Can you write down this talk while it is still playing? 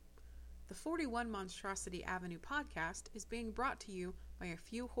The 41 Monstrosity Avenue podcast is being brought to you by a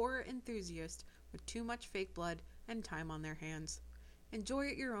few horror enthusiasts with too much fake blood and time on their hands. Enjoy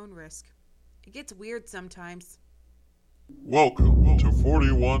at your own risk. It gets weird sometimes. Welcome to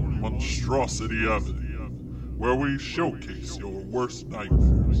 41 Monstrosity Avenue, where we showcase your worst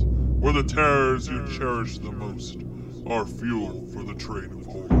nightmares, where the terrors you cherish the most are fuel for the train of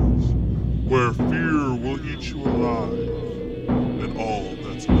horrors, where fear will eat you alive, and all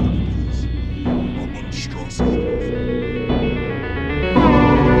that's left is a monstrosity.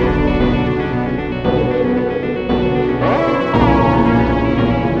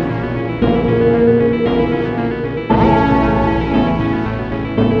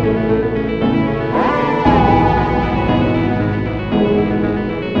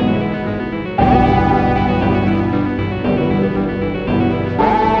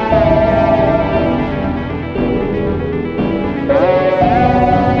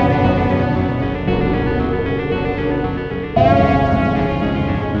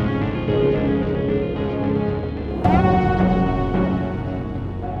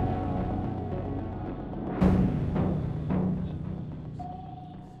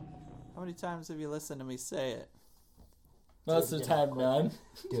 How many times have you listened to me say it? Most of the time, none.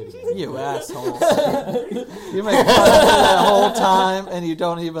 You asshole. You make fun of me that whole time, and you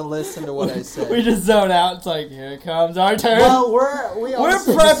don't even listen to what I say. We just zone out. It's like, here comes our turn. Well, we're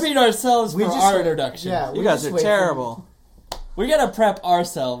prepping ourselves for our introduction. Yeah, You guys are terrible. We gotta prep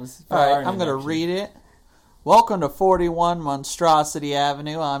ourselves for our Alright, I'm going to read it. Welcome to 41 Monstrosity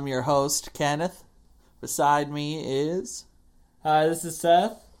Avenue. I'm your host, Kenneth. Beside me is... Hi, this is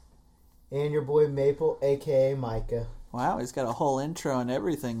Seth. And your boy Maple, a.k.a. Micah. Wow, he's got a whole intro and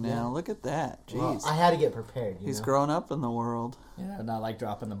everything now. Yeah. Look at that. Jeez. Well, I had to get prepared, He's know? grown up in the world. Yeah, not like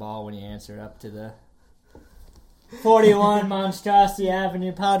dropping the ball when you answer up to the 41 Monstrosity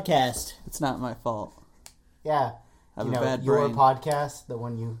Avenue podcast. It's not my fault. Yeah. I have you a know, bad your brain. podcast, the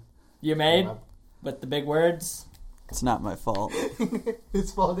one You made with the big words. It's not my fault.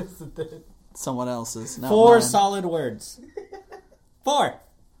 His fault isn't it? Someone else's. Not 4 mine. solid words. 4.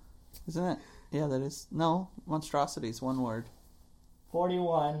 Isn't it? Yeah, that is. No, monstrosity is one word.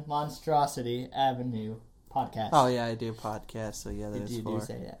 41 Monstrosity Avenue podcast. Oh, yeah, I do podcasts, so yeah, that Did is you 4. do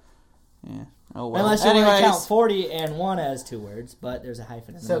say that? Yeah. Oh, well. Unless you want Anyways, to count 40 and 1 as 2 words, but there's a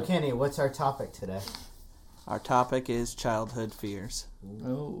hyphen in the So, middle. Kenny, what's our topic today? our topic is childhood fears.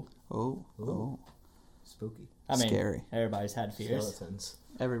 Oh. Oh. Spooky. I mean, Scary. everybody's had fears. Skeletons.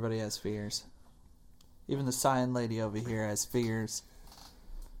 Everybody has fears. Even the sign lady over here has fears.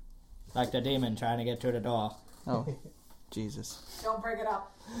 Like the demon trying to get through the door. Oh, Jesus. Don't bring it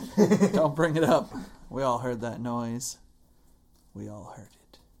up. Don't bring it up. We all heard that noise. We all heard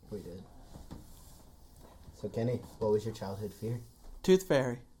it. We did. So, Kenny, what was your childhood fear? Tooth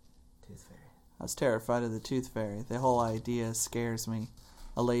fairy. Tooth fairy. I was terrified of the tooth fairy. The whole idea scares me.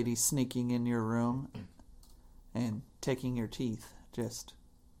 A lady sneaking in your room and taking your teeth. Just,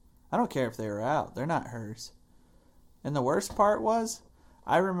 I don't care if they were out. They're not hers. And the worst part was,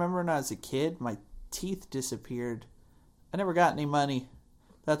 I remember when I was a kid, my teeth disappeared. I never got any money.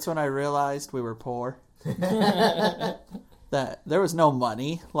 That's when I realized we were poor. That there was no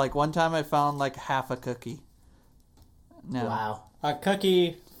money. Like one time I found like half a cookie. No. Wow. A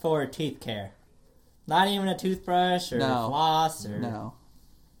cookie for teeth care. Not even a toothbrush or No. floss or... No.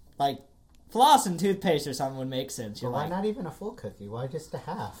 Like, floss and toothpaste or something would make sense. You're Well, why like, not even a full cookie? Why just a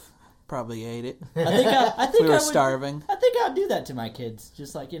half? Probably ate it. I think We were I would, starving. I think I'd do that to my kids.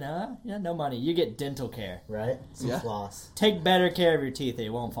 Just like, no money. You get dental care. Right? Some Yeah. floss. Take better care of your teeth. They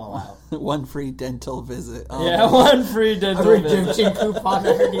won't fall out. One free dental visit. Oh. Yeah, one free A dental visit. redemption coupon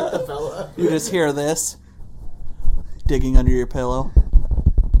underneath the pillow. You just hear this digging under your pillow,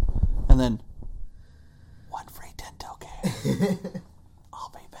 and then one free dental care. I'll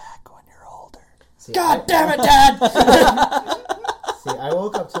be back when you're older. See, God damn it, Dad! See, I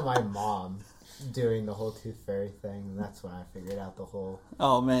woke up to my mom doing the whole tooth fairy thing, and that's when I figured out the whole...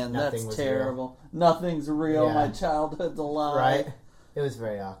 Oh man, Nothing that's was terrible. Nothing's real. Yeah. My childhood's a lie. Right? It was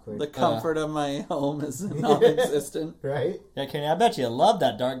very awkward. The comfort of my home is non-existent. Right? Yeah, Kenny, I bet you loved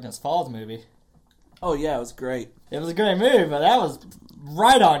that Darkness Falls movie. Oh yeah, it was great. It was a great movie, but that was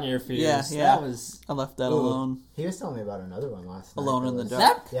right on your fears. Yeah. That was... I left that Ooh. alone. He was telling me about another one last night. Alone that in the was-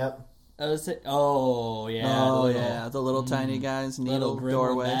 dark. Yep. Oh, yeah. Oh the little- yeah, the little tiny guys, Little needle gremlin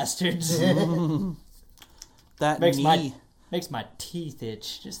doorway. bastards. That Makes knee. Makes my teeth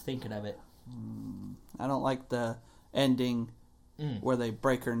itch just thinking of it. I don't like the ending where they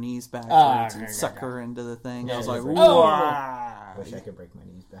break her knees backwards Ah, and suck her into the thing. Yeah, I was like, it's like, oh! "Wah!" Wish I could break my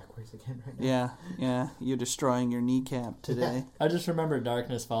knees backwards again right now. Yeah. You're destroying your kneecap today. I just remember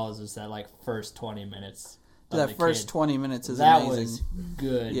Darkness Falls is that like first 20 minutes. Of That the first kid. 20 minutes is That amazing. was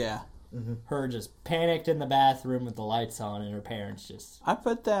good. Yeah. Her just panicked in the bathroom with the lights on, and her parents just. I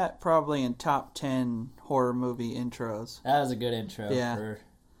put that probably in top 10 horror movie intros. That was a good intro. Yeah. For,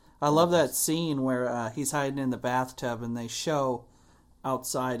 I love that scene where he's hiding in the bathtub and they show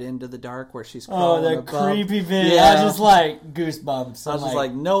outside into the dark where she's crawling the above. creepy bit. Yeah. I was just like goosebumps. I was I'm just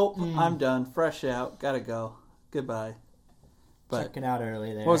like, nope, I'm done. Fresh out. Gotta go. Goodbye. But checking out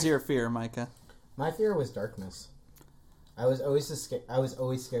early there. what was your fear, Micah? My fear was darkness. I was always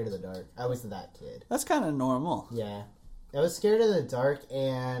scared of the dark. I was that kid. That's kind of normal. Yeah. I was scared of the dark,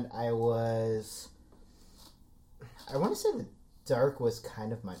 and I want to say the dark was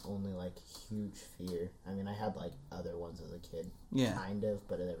kind of my only, like, huge fear. I mean, I had, like, other ones as a kid. Yeah. Kind of,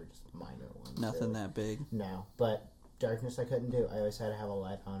 but they were just minor ones. Nothing that big. No, but darkness I couldn't do. I always had to have a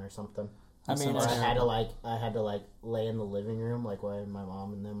light on or something. I mean, Or I had to lay in the living room, like, while my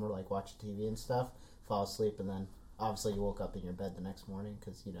mom and them were, like, watching TV and stuff, fall asleep, and then obviously you woke up in your bed the next morning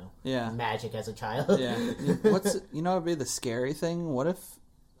because, Yeah. magic as a child. Yeah. It'd be the scary thing? What if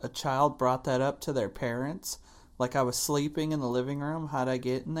a child brought that up to their parents? Like, I was sleeping in the living room. How'd I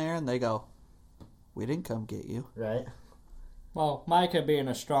get in there? And they go, we didn't come get you. Right? well, Micah being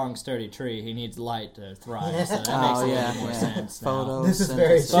a strong, sturdy tree, he needs light to thrive. So that makes a little more sense now. This is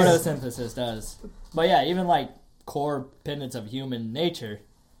very true. Photosynthesis does. But yeah, even like core tenets of human nature,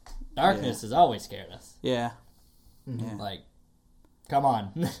 darkness has always scared us. Yeah. Like, come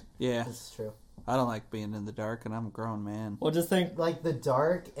on. Yeah. This is true. I don't like being in the dark, and I'm a grown man. Well, just think. Like the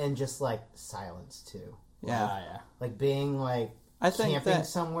dark and just like silence too. Yeah. Like being like I think camping that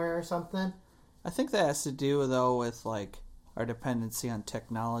somewhere or something. I think that has to do though with like our dependency on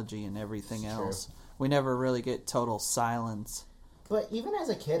technology and everything It's else. true. We never really get total silence. But even as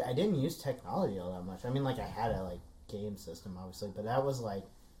a kid, I didn't use technology all that much. I mean, like I had a like game system, obviously, but that was like,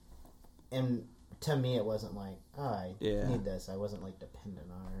 and to me, it wasn't like, oh, I need this. I wasn't like dependent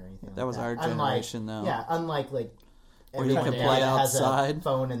on it or anything. That was our generation, though. Yeah, unlike like Where you everyone can play that has outside. a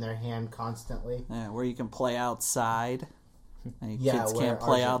phone in their hand constantly. Yeah, where you can play outside. And Yeah, kids where can't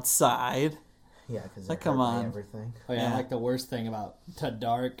play ours- outside. Yeah, because Like, come on. everything. Oh yeah, Yeah. like the worst thing about to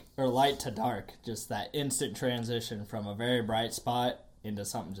dark or light to dark, just that instant transition from a very bright spot into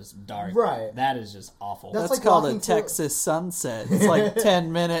something just dark. Right. That is just awful. That's That's like called a walking through- Texas sunset. It's like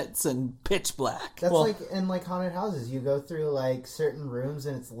 10 minutes and pitch black. That's Well- like in like haunted houses. You go through like certain rooms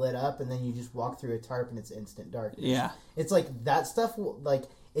and it's lit up, and then you just walk through a tarp and it's instant darkness. Yeah. It's like that stuff. Like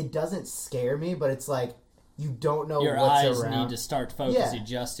it doesn't scare me, but it's like you don't know Your what's eyes around. need to start focusing, Yeah.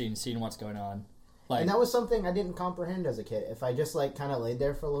 adjusting, seeing what's going on. Like And that was something I didn't comprehend as a kid. If I just like kind of laid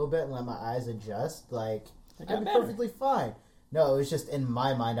there for a little bit and let my eyes adjust, like It got I'd be better. perfectly fine. No, it was just in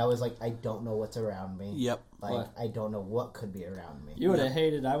my mind. I was like, I don't know what's around me. Yep. Like What? I don't know what could be around me. you would have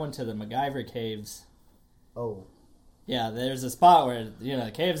hated. I went to the MacGyver caves. Oh, Yeah, there's a spot where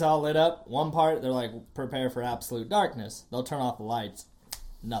the cave's all lit up. One part they're like prepare for absolute darkness. They'll turn off the lights.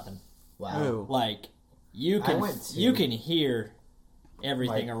 Nothing. wow. Ooh. Like you I can went to- you can hear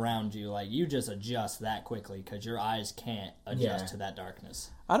everything Like- around you. Like you just adjust that quickly because your eyes can't adjust Yeah. to that darkness.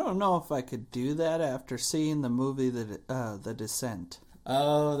 I don't know if I could do that after seeing the movie The Descent.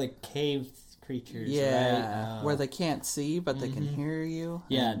 Oh, the cave creatures. Yeah. right? Where they can't see, but they can hear you.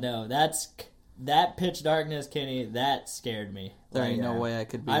 Yeah, no, that pitch darkness, Kenny. That scared me. There ain't no Yeah. way I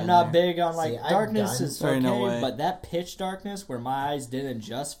could be I'm in not there. big on like See, I've darkness done- is There ain't no okay, way. but that pitch darkness where my eyes didn't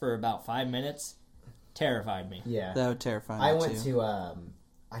adjust for about 5 minutes terrified me. Yeah. That would terrify me I went too. to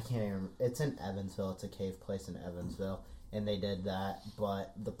I can't even remember. It's in Evansville. It's a cave place in Evansville, and they did that.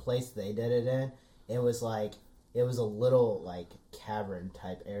 But the place they did it in, it was a little like cavern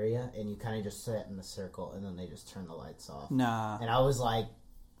type area, and you kind of just sit in a circle, and then they just turn the lights off. Nah, And I was like,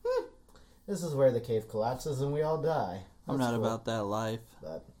 this is where the cave collapses and we all die. I'm That's not cool. about that life.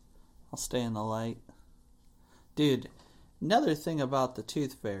 But I'll stay in the light. Dude, another thing about the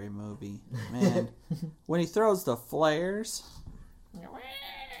Tooth Fairy movie, man, when he throws the flares,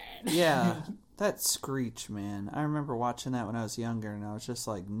 yeah, that screech, man. I remember watching that when I was younger, and I was just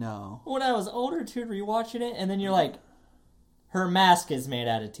like, no. When I was older, too, rewatching it, and then you're like, her mask is made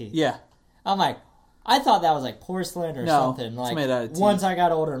out of teeth. Yeah, I'm like, I thought that was like porcelain or No, something. it's Like made out of teeth. once I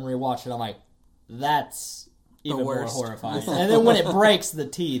got older and rewatched it, I'm like, that's even more worst. horrifying. And then when it breaks the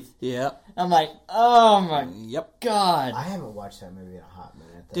teeth, yep, I'm like, oh my yep. god. I haven't watched that movie in a hot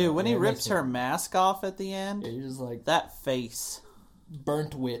minute. Though. Dude, when he It rips makes me- her mask off at the end, You're just like, that face.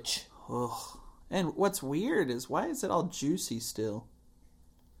 burnt witch. Ugh. And what's weird is why is it all juicy still?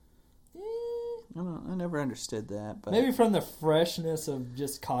 I never understood that, but Maybe from the freshness of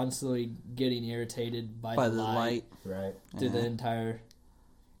just constantly getting irritated by the light. Right. Through the entire...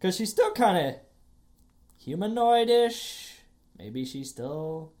 Because she's still kind of humanoid-ish. Maybe she's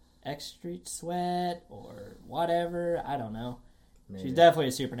still extra sweat or whatever. I don't know. Maybe. She's definitely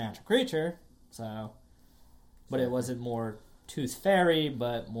a supernatural creature, so... But it wasn't more tooth fairy,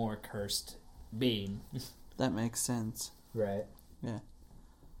 but more cursed being. That makes sense. Right. Yeah.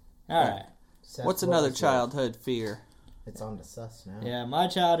 Alright. Seth, What's what another was yours? childhood fear? It's on to Sus now. Yeah, my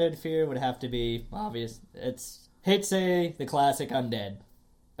childhood fear would have to be obvious. Hate to say the classic undead.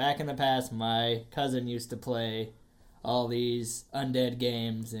 Back in the past, my cousin used to play all these undead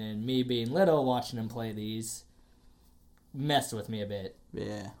games, and me being little, watching him play these messed with me a bit.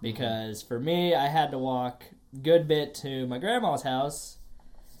 Yeah. Because for me, I had to walk a good bit to my grandma's house,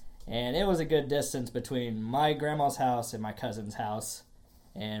 and it was a good distance between my grandma's house and my cousin's house.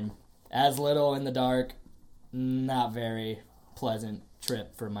 And as little in the dark, not very pleasant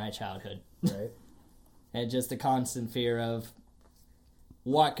trip for my childhood. Right. And just the constant fear of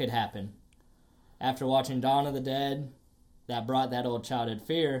what could happen. After watching Dawn of the Dead, that brought that old childhood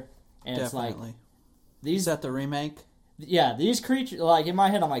fear. And Definitely. it's like, Is these, that the remake? yeah, these creatures, like in my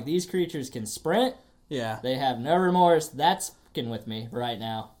head, I'm like, these creatures can sprint. Yeah. They have no remorse. That's fucking with me right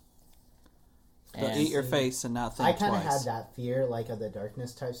now. They'll And- eat your face and not think I kind of twice. had that fear, like, of the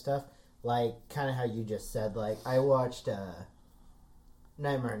darkness type stuff. Like, kind of how you just said, like, I watched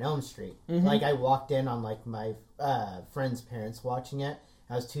Nightmare on Elm Street. Mhm. Like, I walked in on, like, my friend's parents watching it.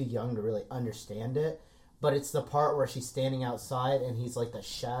 I was too young to really understand it. But it's the part where she's standing outside and he's, like, the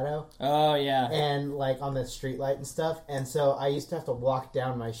shadow. Oh, yeah. And, like, on the street light and stuff. And so I used to have to walk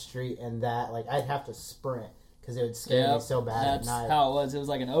down my street and that, like, I'd have to sprint. Because it would scare me Yep, so bad that's at night. how it was. It was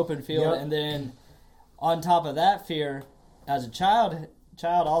like an open field. Yep. And then on top of that fear, as a child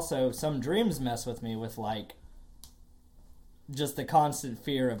also, some dreams mess with me with, like, just the constant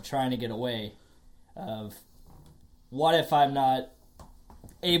fear of trying to get away. Of what if I'm not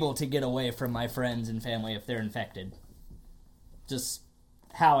able to get away from my friends and family if they're infected? Just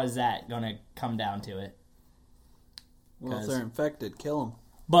how is that going to come down to it? Well, if 'Cause- they're infected, kill them.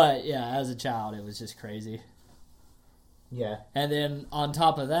 But yeah, as a child, it was just crazy. Yeah. And then on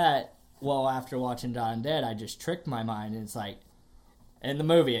top of that, well, after watching Dawn of the Dead, I just tricked my mind. And it's like, in the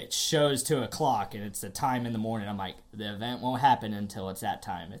movie, it shows 2 o'clock, and it's the time in the morning. I'm like, the event won't happen until it's that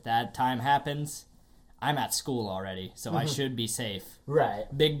time. If that time happens, I'm at school already, so I should be safe. Right.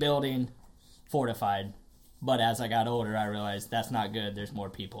 Big building, fortified. But as I got older, I realized that's not good. There's more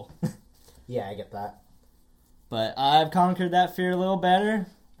people. Yeah, I get that. But I've conquered that fear a little better.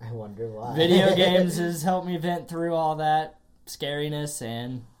 I wonder why. Video games has helped me vent through all that scariness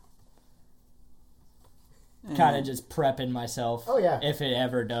and kind of just prepping myself. Oh, yeah. If it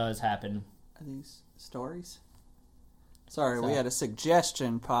ever does happen. Are these stories? Sorry, we So- had a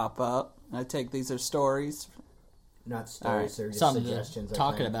suggestion pop up. I take these are stories. Not stories, they're just Something suggestions. to I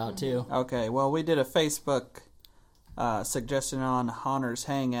talking think. about too. Okay, well, we did a Facebook suggestion on Hunter's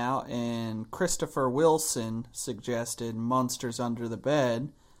Hangout, and Christopher Wilson suggested Monsters Under the Bed.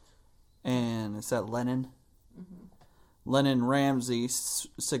 And is that Lennon? Mm-hmm. Lennon Ramsey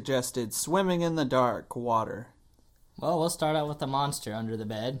suggested Swimming in the Dark Water. Well, we'll start out with the monster under the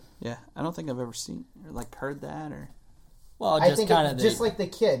bed. Yeah, I don't think I've ever seen or like heard that or. Well, I just think kind of just the like the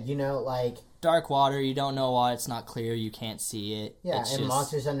kid, you know, like dark water. You don't know why it's not clear. You can't see it. yeah, It's and just-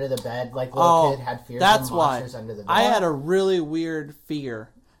 Monsters Under the Bed, like little kid had fears that's of why Monsters Under the Bed. I had a really weird fear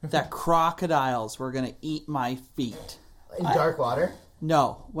that crocodiles were gonna eat my feet. in dark water.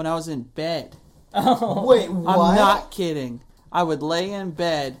 No, when I was in bed. Oh, Wait, what? I'm not kidding. I would lay in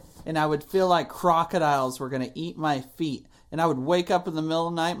bed and I would feel like crocodiles were going to eat my feet. And I would wake up in the middle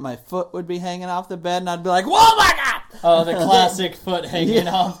of the night, my foot would be hanging off the bed, and I'd be like, "Whoa, my God!" oh, the classic foot hanging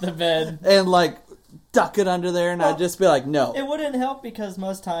off the bed. And like, duck it under there, and I'd just be like, no. It wouldn't help because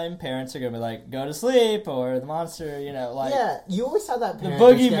most time parents are gonna be like, "Go to sleep," or the monster, you know, like Yeah, you always have that parent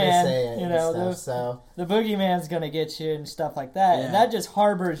boogeyman, that's gonna say it you and know, stuff, the- so the boogeyman's gonna get you and stuff like that, Yeah. and that just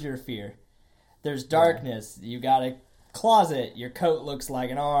harbors your fear. There's darkness. You got a closet. Your coat looks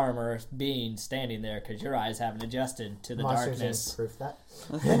like an arm or a being standing there because your eyes haven't adjusted to the Monsters darkness. Inc. proof that.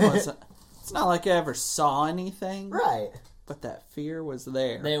 The thing was, it's not like I ever saw anything, Right. but that fear was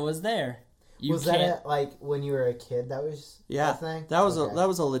there. It was there. You Was can't. that it, like when you were a kid? That was Yeah, a thing. that was Okay.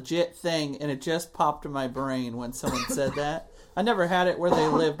 a legit thing, and it just popped in my brain when someone said that. I never had it where they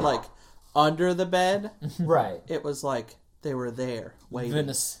lived like under the bed. right. It was like they were there waiting, in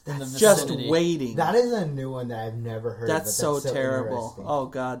the just vicinity. waiting. That is a new one that I've never heard. That's of, so terrible. interesting. Oh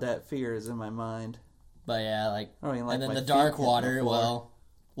God, that fear is in my mind. But yeah, like, I don't even like and then my the feet dark hitting the water. floor. Well,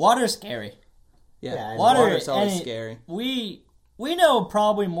 water's scary. Yeah, and water's always any- scary. We know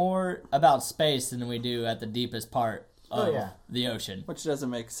probably more about space than we do at the deepest part of the ocean. Which doesn't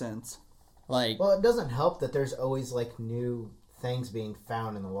make sense. Like, Well, it doesn't help that there's always like new things being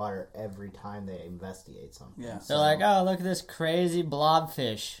found in the water every time they investigate something. Yeah. they're like, oh, look at this crazy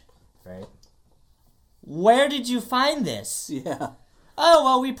blobfish. Right? Where did you find this? Yeah. Oh,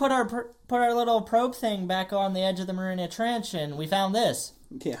 well, we put our little probe thing back on the edge of the Marina Trench, and we found this.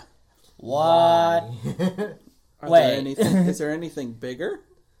 Yeah. What? Is there anything bigger?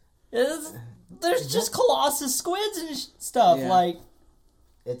 There's just Colossus squids and stuff. Yeah. Like,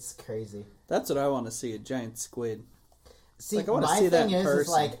 It's crazy. That's what I want to see, a giant squid. See, Like, I wanna my see that thing in is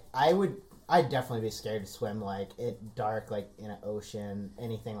person. like I'd definitely be scared to swim like it dark, like in an ocean,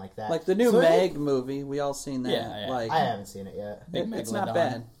 anything like that. Like the new Swimming- Meg movie, we all seen that. Yeah, yeah. Like I haven't seen it yet. Big it's not Megalodon.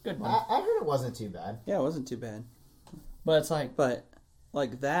 bad. Good one. I heard it wasn't too bad. Yeah, it wasn't too bad. But it's like, But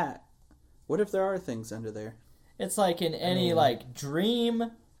like that, what if there are things under there? it's like in any like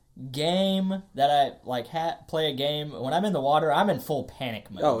dream game that I like play a game. When I'm in the water, I'm in full panic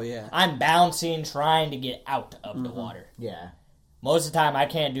mode. Oh, yeah. I'm bouncing, trying to get out of the water. Yeah, Most of the time, I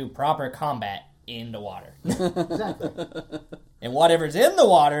can't do proper combat in the water. exactly. And whatever's in the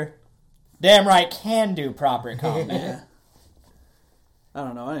water, damn right can do proper combat. Yeah. I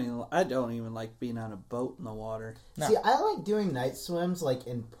don't know. I don't even like being on a boat in the water. No. See, I like doing night swims like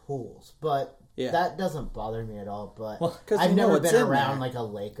in pools, but Yeah. that doesn't bother me at all. But Well, 'cause I've you know never what's been in around there. like a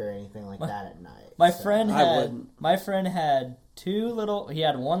lake or anything like that at night. My so- friend I had wouldn't.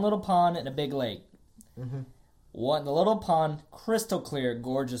 one little pond and a big lake. Mhm. The little pond, crystal clear,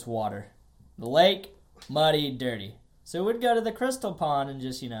 gorgeous water. The lake, muddy, dirty. So we'd go to the crystal pond and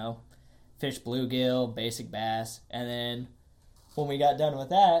just, fish bluegill, basic bass, and then when we got done with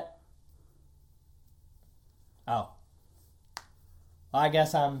that, I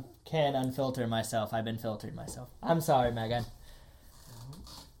guess can unfilter myself. I've been filtering myself. I'm sorry, Megan.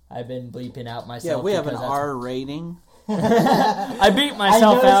 I've been bleeping out myself. Yeah, we have an because R rating. I beat I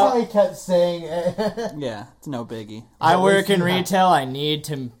myself noticed how out. he kept saying it. Yeah, it's no biggie. I At work least in you have- retail. I need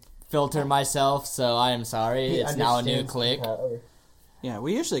to filter myself, so I am sorry. He It's now a new understands click. the power. Yeah,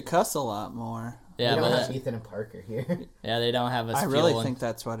 we usually cuss a lot more. Yeah, we don't but have Ethan and Parker here. they don't have us. I really fueling. think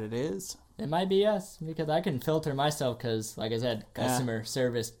that's what it is. It might be us because I can filter myself because, like I said, customer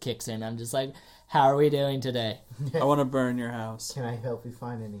service kicks in. I'm just like, how are we doing today? I want to burn your house. Can I help you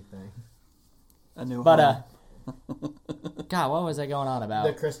find anything? A new But home. God, what was I going on The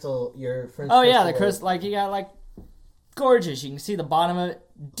about? crystal, your friend's Oh yeah, the crystal crystal. Like you got gorgeous. You can see the bottom of it,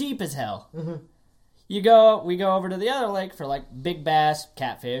 deep as hell. Mhm. We go over to the other lake for big bass,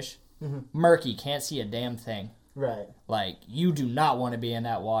 catfish, Mhm. murky. Can't see a damn thing. Right. Like, you do not want to be in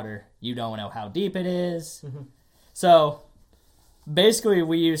that water. You don't know how deep it is. Mhm. So, basically,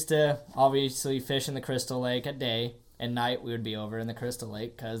 we used to obviously fish in the Crystal Lake at day. And night, we would be over in the Crystal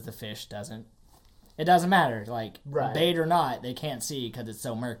Lake because the fish it doesn't matter. Right. Bait or not, they can't see because it's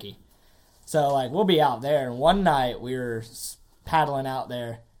so murky. So, we'll be out there. And one night, we were paddling out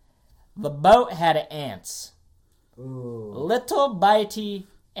there. The boat had ants. Ooh. Little bitey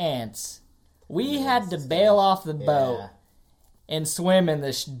ants. We had to bail off the boat Yeah. and swim in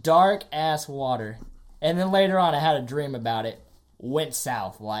this dark ass water. And then later on, I had a dream about it. Went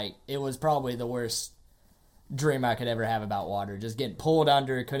south. It was probably the worst dream I could ever have about water. Just getting pulled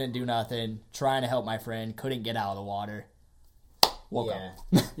under, couldn't do nothing, trying to help my friend, couldn't get out of the water. Woke up.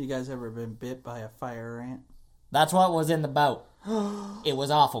 Yeah. You guys ever been bit by a fire ant? That's what was in the boat. It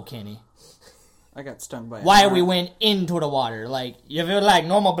was awful, Kenny. I got stung by a Why ant. we went into the water. If it was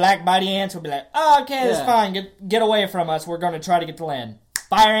normal black bitey ants would be oh, okay, that's Yeah. fine. Get away from us. We're going to try to get to land.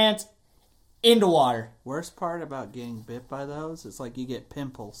 Fire ants, into water. Worst part about getting bit by those is you get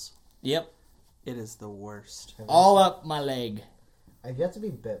pimples. Yep. It is the worst. All up my leg. I've yet to be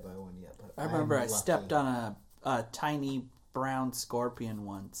bit by one yet, but I remember I'm I stepped on a tiny brown scorpion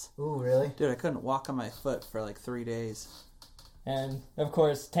once. Ooh, really? Dude, I couldn't walk on my foot for 3 days. And, of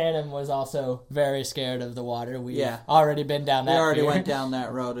course, Tannen was also very scared of the water. We Yeah. already been down that We already fear. went down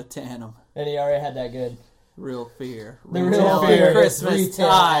that road to Tannum. And he already had that good. Real fear. The real Retail at fear. Christmas Retail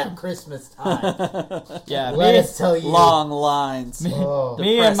time. at Christmas time. Yeah, Let us tell you. Long lines. Oh.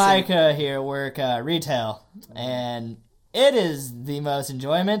 me and depressing. Micah here work retail. And it is the most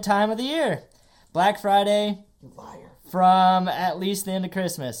enjoyment time of the year. Black Friday You liar. from at least the end of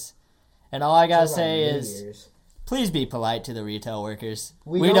Christmas. And all I gotta Talk about say New is, Year's. please be polite to the retail workers.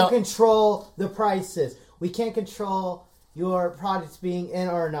 We don't control the prices. We can't control your products being in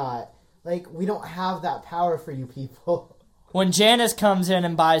or not. We don't have that power for you people. When Janice comes in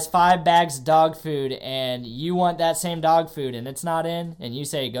and buys 5 bags of dog food and you want that same dog food and it's not in, and you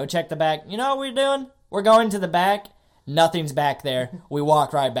say, go check the back, you know what we're doing? We're going to the back. Nothing's back there. We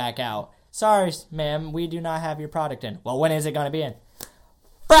walk right back out. Sorry, ma'am, we do not have your product in. Well, when is it going to be in?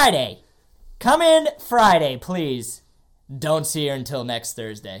 Friday. Come in Friday, please. Don't see her until next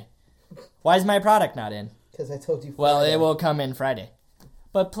Thursday. Why is my product not in? Because I told you. Well, Friday. it will come in Friday.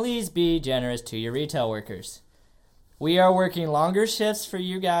 But please be generous to your retail workers. We are working longer shifts for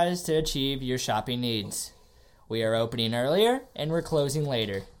you guys to achieve your shopping needs. We are opening earlier and we're closing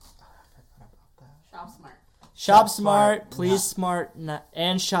later. Shop smart. Shop smart, please smart,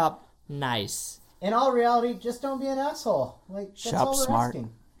 and shop nice. In all reality, just don't be an asshole. Like that's Shop all we're smart.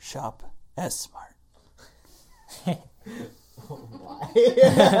 asking. Shop S smart.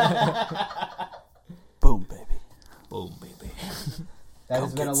 Boom, baby. Boom, baby. That Go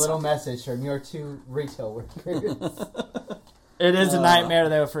has been a get little some. message from your 2 retail workers. It is a nightmare,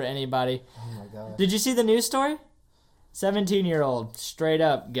 though, for anybody. Oh my god. Did you see the news story? 17-year-old straight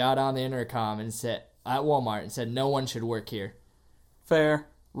up got on the intercom and said, at Walmart, and said no one should work here. Fair.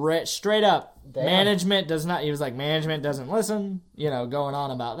 Straight up. Damn. Management does not, he was like, management doesn't listen, going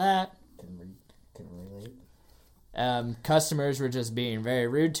on about that. Can relate. Customers were just being very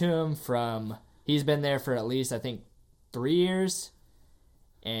rude to him he's been there for at least, I think, 3 years.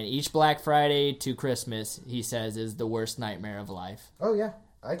 And each Black Friday to Christmas, he says, is the worst nightmare of life. Oh yeah,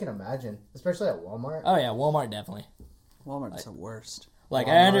 I can imagine, especially at Walmart. Oh, yeah, Walmart definitely. Walmart's the worst. Like,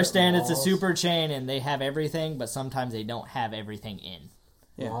 I Walmart, understand it's a malls. super chain and they have everything, but sometimes they don't have everything in.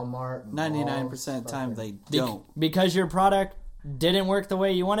 Yeah. Walmart. 99% of the time they don't. Because your product didn't work the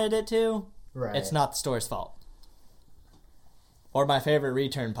way you wanted it to, Right. it's not the store's fault. Or my favorite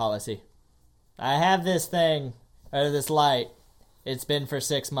return policy. I have this thing, or this light. It's been for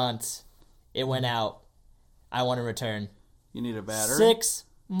 6 months. It went out. I want to return. You need a battery? 6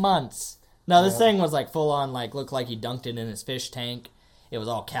 months. No, this thing was like full on, like looked like he dunked it in his fish tank. It was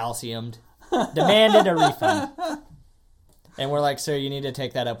all calciumed. Demanded a refund. And we're like, sir, you need to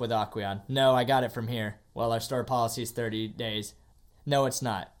take that up with Aqueon. No, I got it from here. Well, our store policy is 30 days. No, it's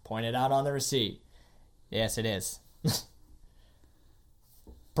not. Point it out on the receipt. Yes, it is.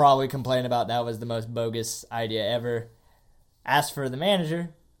 Probably complain about that was the most bogus idea ever. Asked for the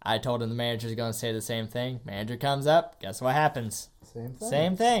manager. I told him the manager's going to say the same thing. Manager comes up. Guess what happens? Same thing.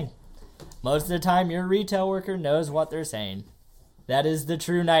 Same thing. Most of the time, your retail worker knows what they're saying. That is the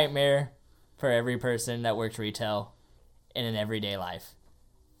true nightmare for every person that works retail in an everyday life.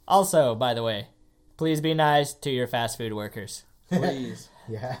 Also, by the way, please be nice to your fast food workers. Please.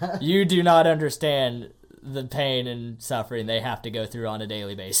 Yeah. You do not understand the pain and suffering they have to go through on a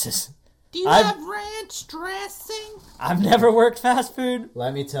daily basis. Do you I've- have ranch dressing? I've never worked fast food,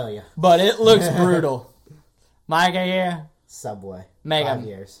 Let me tell you, but it looks brutal. Micah here, Subway. Make 5 'em.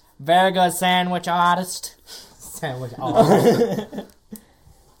 years. very good sandwich artist. Sandwich. Oh.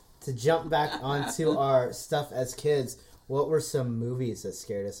 To jump back onto our stuff as kids, what were some movies that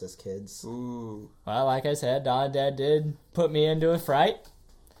scared us as kids? Ooh. Well, like I said, Dawn of the Dead did put me into a fright.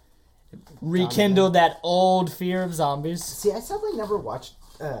 Rekindled that old fear of zombies. See, I sadly never watched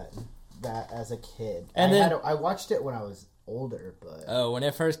that as a kid. And then- I watched it when I was older, but Oh, when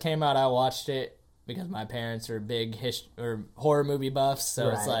it first came out, I watched it because my parents are big or horror movie buffs, so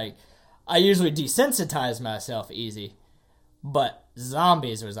it's Right. like I usually desensitize myself easy, but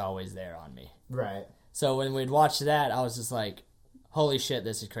zombies was always there on me. right. So when we'd watch that, I was just like, "Holy shit,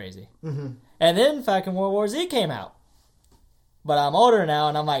 this is crazy!" Mm-hmm. And then fucking World War Z came out, but I'm older now,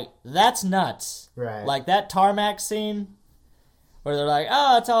 and I'm like, "That's nuts!" Right. Like that tarmac scene. Where they're like,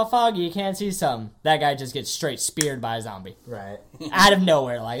 oh, it's all foggy, you can't see something. That guy just gets straight speared by a zombie. Right. Out of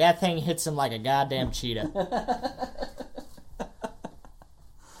nowhere. Like, that thing hits him like a goddamn cheetah.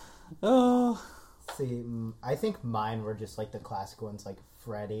 Oh. See, I think mine were just like the classic ones, like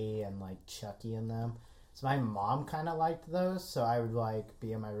Freddy and like Chucky and them. So my mom kind of liked those, so I would like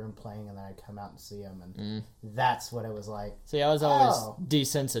be in my room playing, and then I'd come out and see them, and that's what it was like. See, I was always Oh.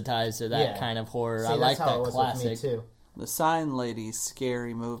 desensitized to that Yeah. kind of horror. See, I like that's how it that was classic. with me too. The Sign Lady's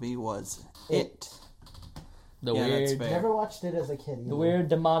scary movie was It. The Yeah, that's weird, fair. Never watched it as a kid. Either. the weird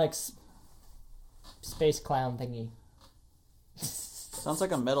demonic space clown thingy. Sounds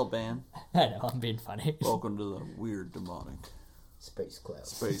like a metal band. I know, I'm being funny. Welcome to the weird demonic Space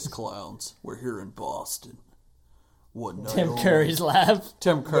clouds. space clowns. We're here in Boston. One night Tim only. Curry's laugh.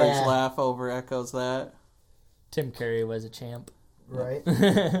 Tim Curry's Yeah. laugh over echoes that. Tim Curry was a champ. Right.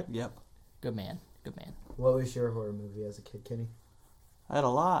 Yep. Good man. Good man. What was your horror movie as a kid, Kenny? I had a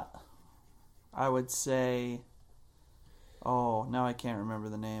lot. I would say. Oh, now I can't remember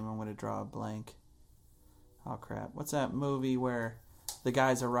the name. I'm going to draw a blank. Oh crap! What's that movie where the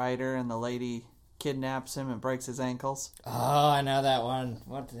guy's a writer and the lady kidnaps him and breaks his ankles? Oh, I know that one.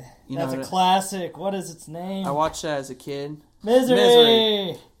 That's a what classic. What is its name? I watched that as a kid.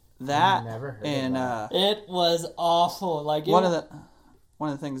 Misery. That Never heard and of that. It was awful. Like one of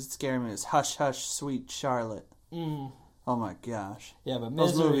the things that scared me is Hush Hush Sweet Charlotte. Mm. Oh my gosh. Yeah, but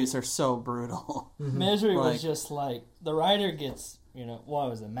Those Misery. movies are so brutal. Misery Like- was just like the writer gets, what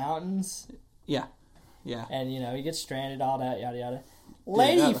was it, mountains, Yeah. and he gets stranded, all that, yada yada.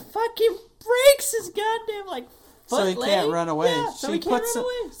 Lady that- fucking breaks his goddamn So he foot can't leg. run away. Yeah, so he can't puts run him,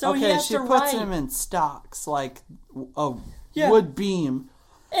 away. So he has she to puts write. him in stocks like a Yeah. wood beam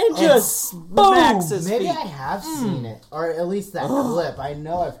And just smacks boom. his Maybe feet. I have seen it, or at least that clip. I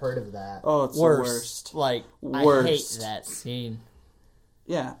know I've heard of that. Oh, it's Worst. the worst. Like Worst. I hate that scene.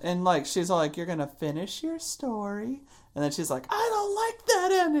 Yeah, and like she's like, "You're gonna finish your story," and then she's like, "I don't like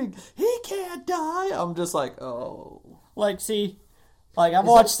that ending. He can't die." I'm just like, "Oh, Like, see, like I've Is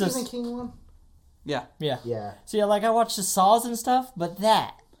watched that this. Stephen King one? yeah, Yeah. Yeah. See, like I watched the Saws and stuff, but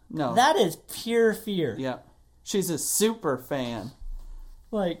no, that is pure fear. yeah." She's a super fan.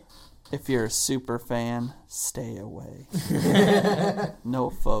 Like, If you're a super fan, stay away. No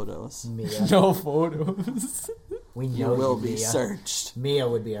photos. Mia. no photos. We know You will be Mia. searched. Mia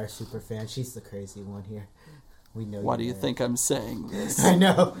would be our super fan. She's the crazy one here. We know. Why do you there. think I'm saying this? I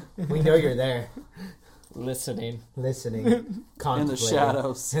know. We know you're there, Listening. listening, In the contemplating.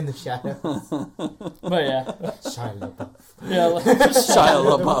 shadows. In the shadows. But yeah. Shia LaBeouf. Yeah, like, Shia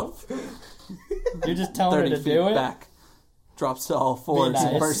LaBeouf, you're just telling her 30 to feet do it? back, drops to all fours nice.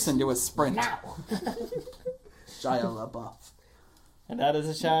 and bursts into a sprint. Shia LaBeouf. And that is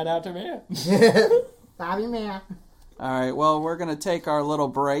a shout out to me. Bobby Mia. All right, well, we're going to take our little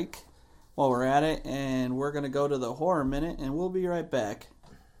break while we're at it, and we're going to go to the Horror Minute, and we'll be right back.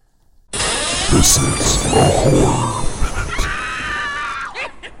 This is a Horror Minute.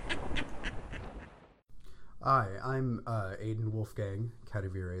 Hi, I'm Aiden Wolfgang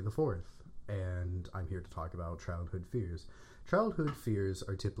Cadavere IV, and I'm here to talk about childhood fears. Childhood fears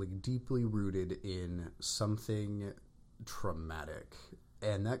are typically deeply rooted in something traumatic,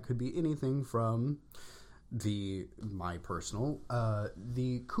 and that could be anything from the Koopa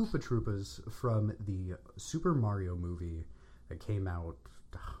Troopas from the Super Mario movie that came out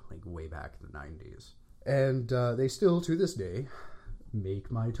like way back in the 90s. And they still, to this day,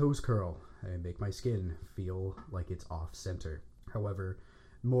 make my toes curl and make my skin feel like it's off-center. However,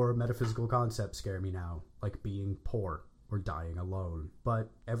 more metaphysical concepts scare me now, like being poor or dying alone. But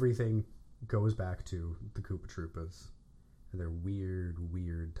everything goes back to the Koopa Troopas and their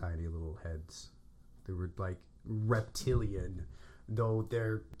weird, tiny little heads. They were like reptilian, though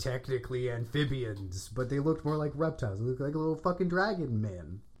they're technically amphibians, but they looked more like reptiles. They looked like little fucking dragon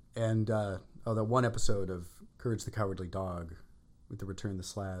men. And, that one episode of Courage the Cowardly Dog with the Return the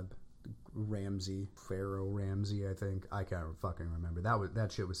Slab, Pharaoh Ramsey, I think. I can't fucking remember.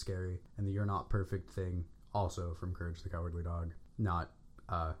 That shit was scary. And the You're Not Perfect thing, also from Courage the Cowardly Dog. No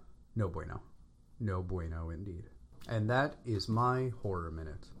bueno. No bueno indeed. And that is my Horror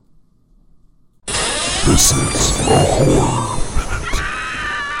Minute. This is a Horror Minute.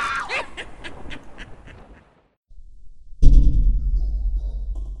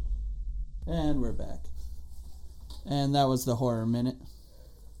 And we're back. And that was the Horror Minute.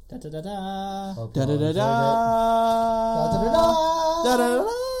 Da da da da. Hope Da y'all da da enjoyed da. it. Da-da-da-da. Da da da.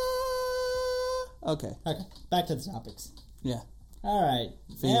 Okay. Okay, back to the topics. Yeah. All right,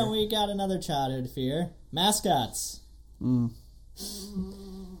 Fear. and we got another childhood fear: mascots.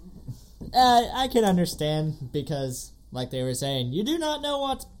 I can understand because, like they were saying, you do not know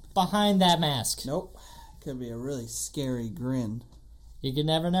what's behind that mask. Nope. Could be a really scary grin. You can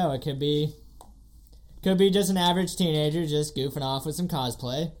never know. It could be just an average teenager just goofing off with some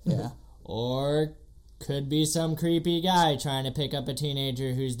cosplay. Yeah. Or could be some creepy guy trying to pick up a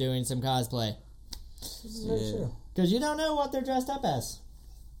teenager who's doing some cosplay. Yeah. Because you don't know what they're dressed up as.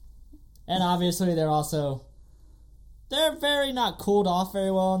 And obviously they're very not cooled off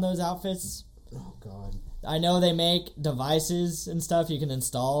very well in those outfits. Oh, God. I know they make devices and stuff you can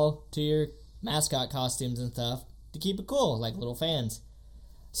install to your mascot costumes and stuff to keep it cool, like little fans.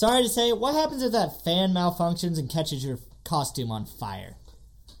 Sorry to say, what happens if that fan malfunctions and catches your costume on fire?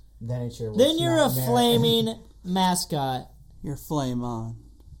 Then it's your Then you're a nightmare. flaming mascot. Your flame on.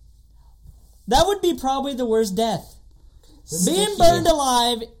 That would be probably the worst death. Being Sticky burned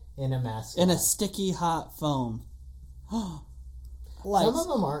alive, in a mask. In a sticky hot foam. like Some of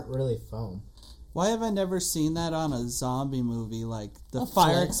them aren't really foam. Why have I never seen that on a zombie movie? Like the A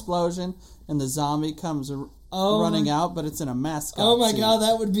fire flame. explosion and the zombie comes running out, but it's in a mascot Oh my suit. god,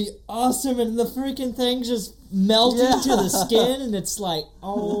 that would be awesome! And the freaking thing just melted to the skin, and it's like,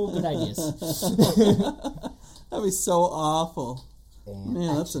 oh, good ideas. That'd be so awful. And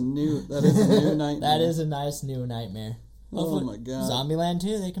Man, that is a new nightmare. That is a nice new nightmare. Oh Hopefully- my god. Zombieland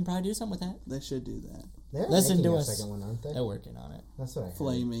 2, they can probably do something with that. They should do that. they're Listen making to a us. second one, aren't they? They're working on it. That's what I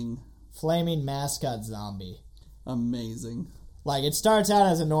heard. Flaming mascot zombie. Amazing. Like, it starts out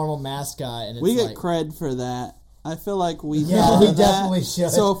as a normal mascot, and it's We get like... cred for that. I feel like we Yeah, thought we of that. definitely should.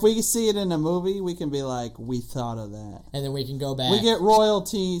 So if we see it in a movie, we can be like, we thought of that. and then we can go back. We get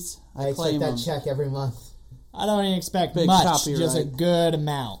royalties. I claim expect that them. check every month. I don't even expect Big much, copyright. just a good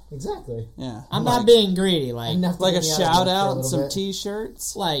amount. Exactly. Yeah. I'm like, not being greedy. Like Enough to like get a me shout of work for a out, little some bit.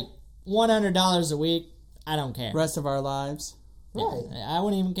 T-shirts. $100 a week. I don't care. Rest of our lives. Right. I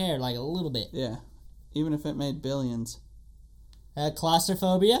wouldn't even care, like a little bit. Yeah. Even if it made billions,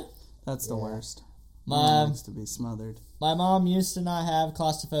 Claustrophobia. that's the Yeah. worst. My, Needs to be smothered. my mom used to not have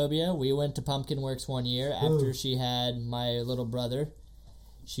claustrophobia. We went to Pumpkin Works one year after she had my little brother.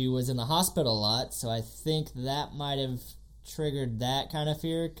 She was in the hospital a lot, so I think that might have triggered that kind of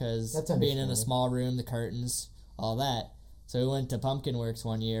fear, because That's being in a understandable. small room, the curtains, all that. So we went to Pumpkin Works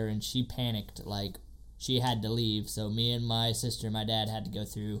one year, and she panicked, like she had to leave. So me and my sister and my dad had to go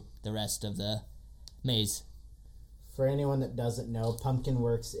through the rest of the maze. For anyone that doesn't know, Pumpkin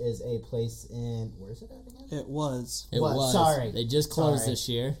Works is a place in... Where's it at again? It was. It What? was. Sorry. They just closed Sorry. this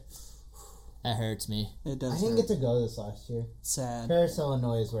year. That hurts me. It does. I didn't hurt. get to go this last year. Sad. Paris,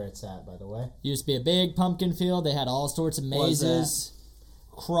 Illinois is where it's at, by the way. Used to be a big pumpkin field. They had all sorts of Was mazes,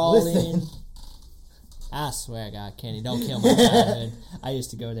 crawling. Listen. I swear to God, Kenny, don't kill my childhood. I used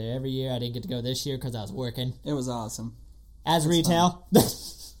to go there every year. I didn't get to go this year because I was working. It was awesome. As retail,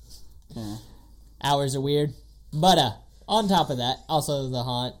 Yeah. hours are weird. But on top of that, also the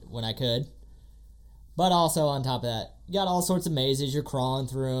haunt when I could. But also on top of that, you got all sorts of mazes. You're crawling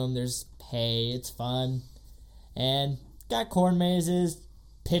through them. There's hay. It's fun. And got corn mazes,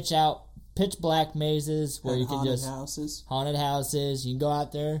 pitch black mazes where And you can haunted just... houses. Haunted houses. You can go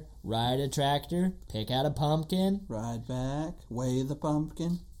out there, ride a tractor, pick out a pumpkin, Ride back. Weigh the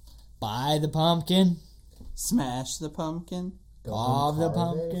pumpkin. buy the pumpkin, Smash the pumpkin. Go carve the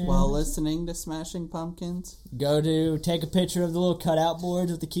carve it. pumpkin, While listening to Smashing Pumpkins. go to take a picture of the little cutout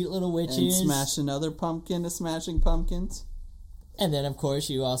boards with the cute little And witches. smash another pumpkin to Smashing Pumpkins. And then, of course,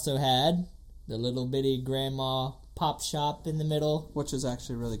 you also had the little bitty grandma pop shop in the middle, Which is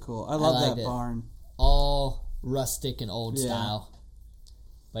actually really cool. I love liked that it. barn. all rustic and old Yeah. style.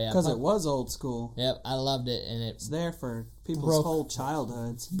 But yeah, Because it was old school. Yep, I loved it, and it It's there for people's Broke. whole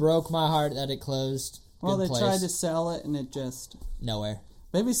childhoods. broke my heart that it closed. Well, Good they place. tried to sell it and it just... Nowhere.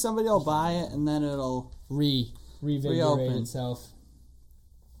 Maybe somebody will buy it and then it'll... Revigorate Reopen. itself.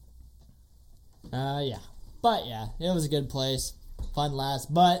 Yeah. But yeah, it was a good place. Fun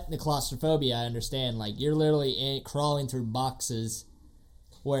last. But the claustrophobia, I understand. Like, you're literally crawling through boxes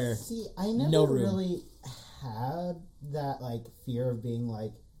where... See, I never No room. really had that, like, fear of being,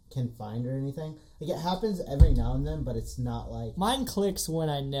 like, confined or anything. Like, it happens every now and then, but it's not like... Mine clicks when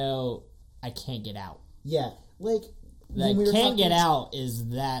I know I can't get out. Yeah, like... Like, when we were can't get talking- out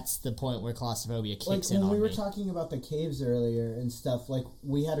that's the point where claustrophobia Like, kicks in when on we were me. talking about the caves earlier and stuff, like,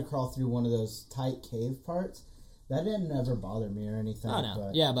 we had to crawl through one of those tight cave parts. That didn't ever bother me or anything. I know.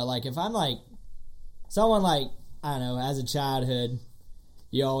 But Yeah, but like if I'm like someone like I don't know, as a childhood,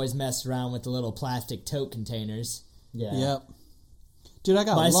 you always mess around with the little plastic tote containers. yeah. Yep. Dude, I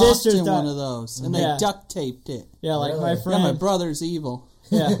got My lost sister's in done- one of those. And they Yeah. duct taped it. Yeah, like my Really? Yeah, friend. my brother's evil.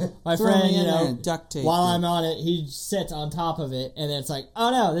 Yeah, my Threw friend. me You in there know, and duct taped while it. I'm on it, he sits on top of it, and it's like,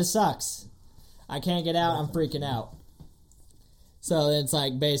 oh no, this sucks. I can't get out. I'm freaking out. So it's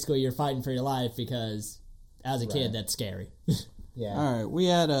like basically you're fighting for your life because as a kid, Right. that's scary. Yeah. All right, we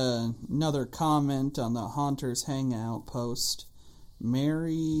had another comment on the Haunters Hangout post.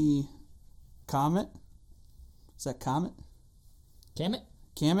 Mary Comet? Is that Comet? Damn it!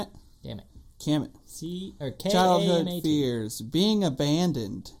 Camet? Damn it! Camet. C or K Childhood A M A T. fears. Being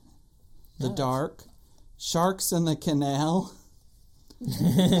abandoned. The Nice. dark. Sharks in the canal.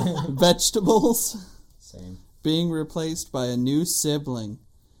 Vegetables. Same. Being replaced by a new sibling.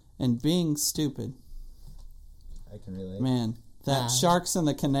 And being stupid. I can relate. Man, that Ah. Sharks in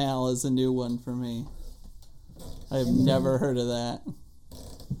the Canal is a new one for me. I've never heard of that.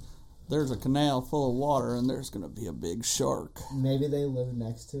 There's a canal full of water and there's going to be a big shark. Maybe they live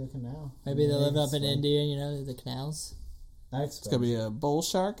next to a canal. Maybe they lived up in swim. India, you know, the canals. I It's going to be a bull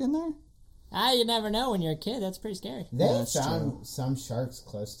shark in there? You never know when you're a kid. That's pretty scary. They Yeah, that's found some sharks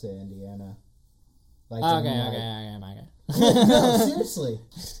close to Indiana. Like Okay. no, seriously.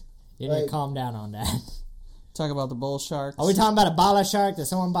 You need to Like- calm down on that. Talk about the bull sharks. Are we talking about a bala shark that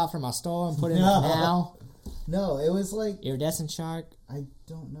someone bought from our store and put in No. the canal? No, it was like Iridescent shark? I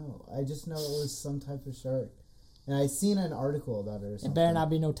don't know. I just know it was some type of shark, and I seen an article about it or something. It better not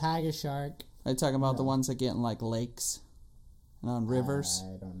be no tiger shark. Are you talking about the ones that get in like lakes and on rivers?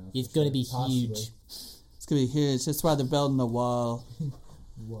 I don't know. It's for gonna sure. be Possibly. huge. It's gonna be huge. That's why they're building a wall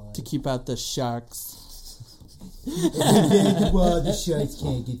What? to keep out the sharks. Well, the sharks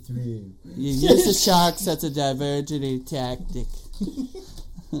can't get through. You use the sharks as a divergent tactic.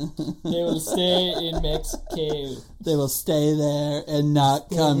 They will stay in Mexico. They will stay there and not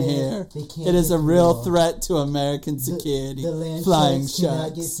come there. here. They can't It is get a real through. threat to American security. The land Flying sharks cannot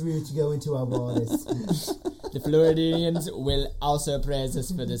get sharks. through to go into our waters. The Floridians will also praise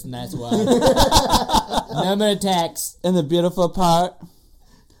us for this nice wine. No more attacks. And the beautiful part,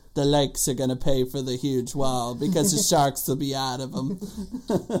 the lakes are going to pay for the huge wall because the sharks will be out of them.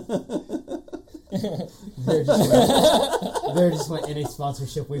 They're just like any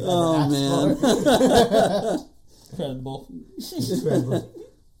sponsorship we've ever asked man. Incredible. for. Incredible.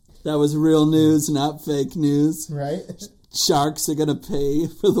 That was real news, not fake news. Right? Sharks are going to pay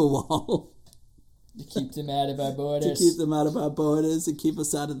for the wall To keep them out of our to borders. keep them out of our borders and keep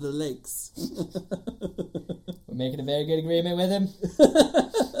us out of the lakes. We're making a very good agreement with them.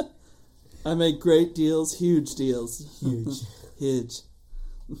 I make great deals, huge deals. Huge. Huge.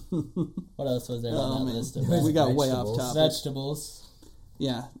 What else was there Oh, on that man. list of We got way off Vegetables. topic. vegetables?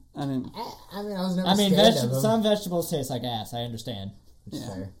 Yeah, I didn't. I mean, I was never I mean, scared of them. some vegetables taste like ass. I understand. It's Yeah.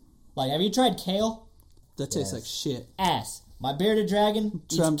 fair. Like, have you tried kale? That tastes Yes. like shit. Ass. My bearded dragon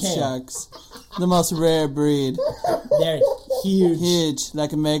eats Trump kale. sharks. The most rare breed. They're huge. Huge,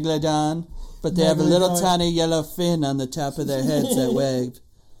 like a megalodon, but they have a little Megalodon. tiny yellow fin on the top of their heads that wave.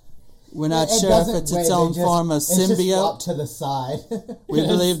 We're not It sure if doesn't it's its wave, own it just- form of it's just symbiote. flopped to the side. We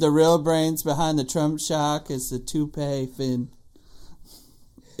believe the real brains behind the Trump shark is the toupee fin.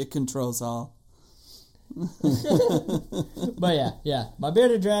 It controls all. But yeah. My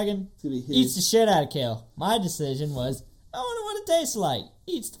bearded dragon It's gonna be huge. eats the shit out of kale. My decision was, I wonder what it tastes like.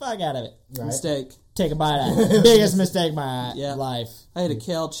 Eats the fuck out of it. Right? Mistake. Take a bite out of it. Biggest mistake of my Yeah. life. I ate a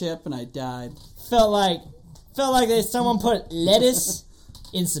kale chip and I died. Felt like someone put lettuce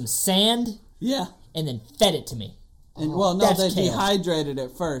in some sand Yeah. and then fed it to me. And well, no, That's they kale. dehydrated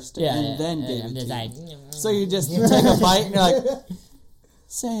it first Yeah, and yeah, then yeah, gave I'm it just to like, you. So you just take a bite and you're like,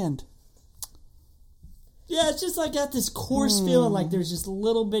 sand. yeah, it's just like got this coarse feeling like there's just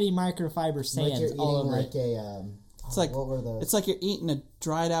little bitty microfiber Like sands you're eating all over like it. a It's like what were those? it's like you're eating a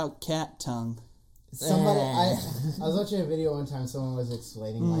dried out cat tongue. Somebody, I was watching a video one time. Someone was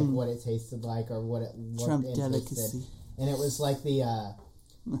explaining like what it tasted like or what it Trump tasted, delicacy. and it was like the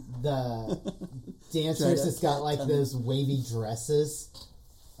dancers Right. that's got like those wavy dresses.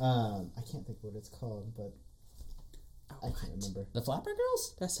 I can't think what it's called, but I can't remember. The Flapper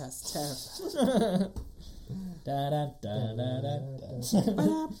Girls? That sounds terrible. Da da da da da.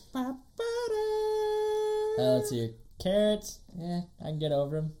 Let's see. Carrots, I can get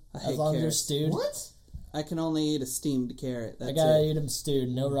over them. I As hate long as they're carrots. stewed. What? I can only eat a steamed carrot. That's I gotta it. eat them stewed,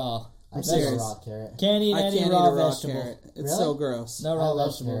 no raw. I I'm think a serious. raw carrot. Can't eat I any can't raw eat a raw vegetable. carrot. It's Really? so gross. No I raw love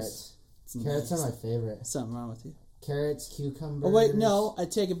vegetables. carrots. It's Carrots nice. are my favorite. Something wrong with you. Carrots, cucumbers. Oh wait, no, I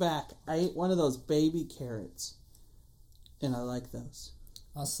take it back. I ate one of those baby carrots, and I like those.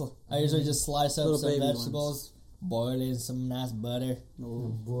 I usually just slice up Little some baby vegetables, boil in some nice butter. Oh,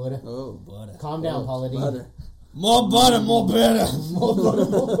 Butter. oh, Butter. Calm down, Paula Deen. butter. More butter, more better.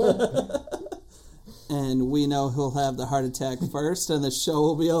 And we know who'll have the heart attack first, and the show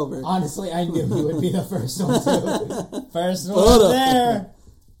will be over. Honestly, I knew he would be the first one too. First Butter. one there.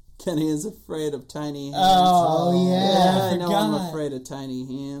 Kenny is afraid of tiny hands. Oh, yeah. I know I'm forgot. afraid of tiny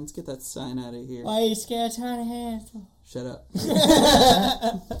hands. Get that sign out of here. Why are you scared of tiny hands? Shut up.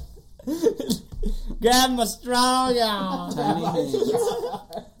 Grab my strong arm. Tiny hands.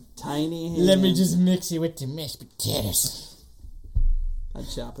 Tiny hands. Let me just mix it with the mashed potatoes. I'd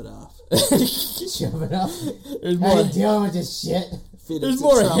chop it off. Shove it up. There's How more. you dealing with this shit? Feed There's it to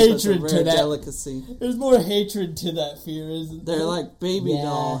more Trump as a hatred to rare that. delicacy. There's more hatred to that fear, isn't there? They're like baby Yeah.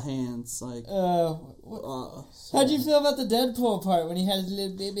 doll hands. Like, How'd you feel about the Deadpool part when he had his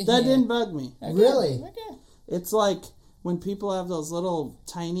little baby that hand? didn't bug me. Okay, Really? Okay. It's like when people have those little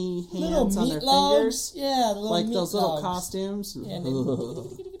tiny hands Little on meat their logs? fingers, Yeah, the little like meat those little logs. costumes. Yeah, and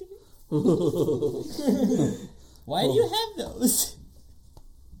Why do you have those?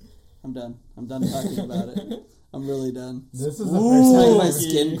 I'm done. I'm done talking about it. I'm really done. This is the first Like time my I've-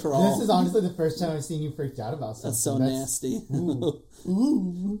 skin crawl. This is honestly the first time I've seen you freaked out about something. That's so nasty.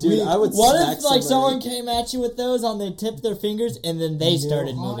 Ooh. Dude, I would What smack if like someone somebody. came at you with those on the tip of their fingers and then they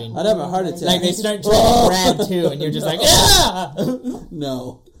started No. moving? I'd have a heart attack. Like they start trying to grab too, and you're just like, ah!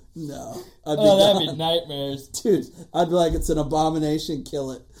 No. I'd Oh, that'd gone. be nightmares. Dude, I'd be like, it's an abomination,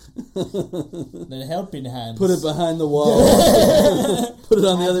 kill it. The helping hands. Put it behind the wall. Put it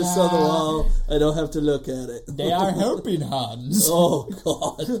on the other side of the wall. I don't have to look at it. They are helping hands. Oh,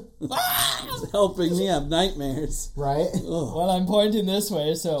 God. It's helping me have nightmares. Right? Oh, Well, I'm pointing this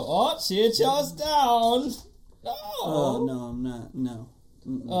way, so she chose down. No. oh no, I'm not.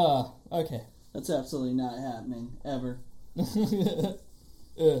 No. Okay. That's absolutely not happening, ever.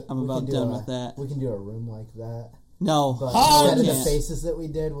 Uh, I'm about done with that. We can do a room like that. No. But Hi! instead of the Can't. faces that we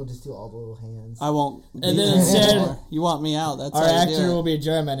did, we'll just do all the little hands. I won't. And be then there instead- anymore. You want me out. That's Our how you do actor it. will be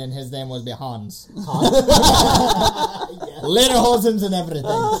German, and his name will be Hans. Lederhosens and everything.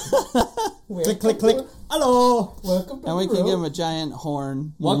 Click, click, click. Hello. Welcome to And we the can give room. him a giant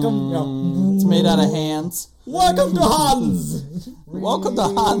horn. Welcome. It's made out of hands. Welcome to Hans. Welcome to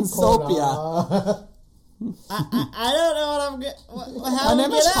Hansopia. I don't know what I'm getting. My How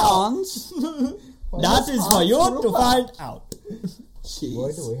name to is get out? Hans. That is for you to find out. Boy, do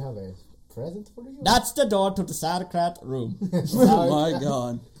Jeez. we have a present for you? That's the door to the sauerkraut room. Oh my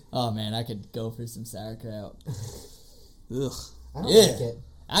God. Oh man, I could go for some sauerkraut. Ugh. I don't Yeah. like it.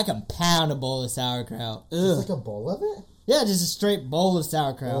 I can pound a bowl of sauerkraut. Just like a bowl of it? Yeah, just a straight bowl of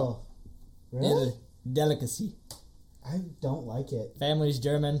sauerkraut. Oh. Really? Yeah, delicacy. I don't like it. Family's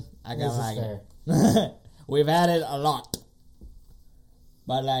German. I This gotta is like fair. it. We've had it a lot.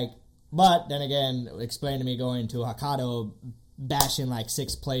 But then again, explain to me going to Hokkaido bashing like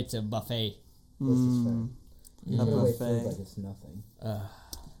 6 plates of buffet. This is fair. A You're gonna wait buffet. food like it's nothing. And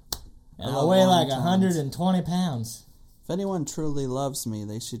I love weigh like wontons. 120 pounds. If anyone truly loves me,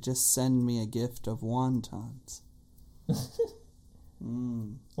 they should just send me a gift of wontons.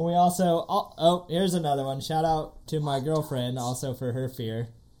 We also, here's another one. Shout out to my girlfriend also for her fear.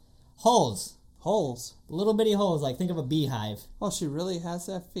 Holes. Holes. Little bitty holes, like think of a beehive. Oh, she really has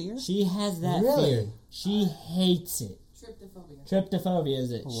that fear? She has that Really? fear. She hates it. Tryptophobia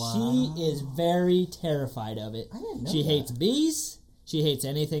is it. Wow. She is very terrified of it. I didn't know She that. hates bees. She hates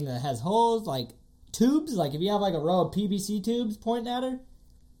anything that has holes, like tubes. Like if you have like a row of PVC tubes pointing at her,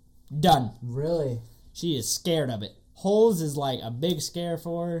 done. Really? She is scared of it. Holes is like a big scare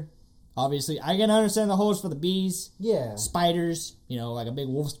for her. Obviously, I can understand the holes for the bees. Yeah. Spiders, like a big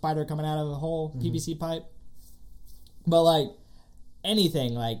wolf spider coming out of a hole, PVC pipe. But like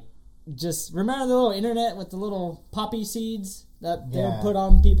anything, like just remember the little internet with the little poppy seeds that they would Yeah. put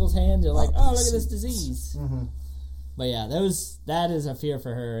on people's hands. They're like, Poppy oh, look at this seeds. disease. Mm-hmm. But yeah, that is a fear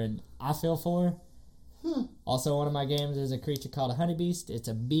for her, and I feel for her. Also, one of my games is a creature called a honeybeast. It's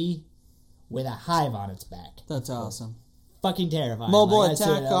a bee with a hive on its back. That's awesome. Fucking terrifying. Mobile Like, I swear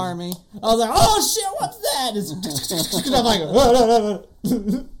attack that was- army. I was like, oh shit, what's that? It's, I'm like,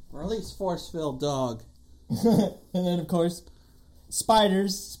 Or at least force-filled dog. and then of course,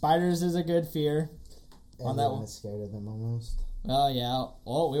 spiders. Spiders is a good fear. On that Everyone one. is scared of them almost. Oh yeah.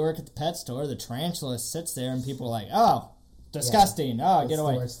 Oh, we work at the pet store. The tarantula sits there, and people are like, oh, disgusting. Oh, It's get the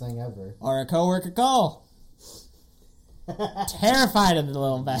away. worst thing ever. Or a coworker call. Terrified of the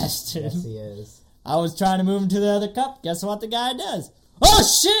little bastard. Yes, he is. I was trying to move him to the other cup. Guess what the guy does? Oh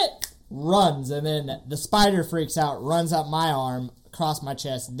shit! Runs, and then the spider freaks out, runs up my arm, across my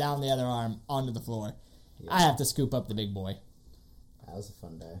chest, down the other arm, onto the floor. I have to scoop up the big boy. That was a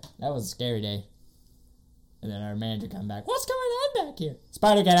fun day. That was a scary day. And then our manager come back. What's going on back here?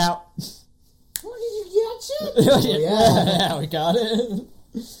 Spider, get out. Where did you get shit? yeah. yeah. We got it.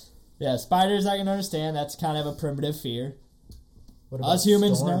 Yeah, spiders I can understand. That's kind of a primitive fear. What Us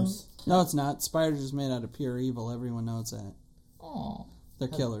humans storms? No, it's not. Spiders is made out of pure evil. Everyone knows that. Oh. They're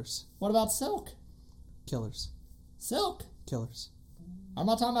killers. What about silk? Killers. Silk? Killers. I'm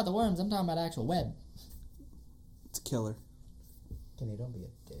not talking about the worms. I'm talking about actual web. It's a killer. Kenny, don't be a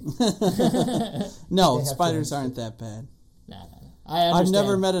dick. No, They have spiders to- aren't that bad. Nah. I understand. I've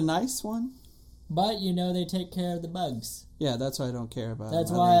never met a nice one. But they take care of the bugs. Yeah, that's why I don't care about That's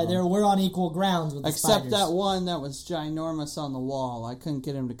them. why we're on equal grounds with the Except spiders. that one that was ginormous on the wall. I couldn't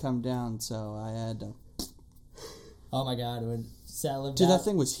get him to come down, so I had to. Oh my god, when Seth lived Dude, out, that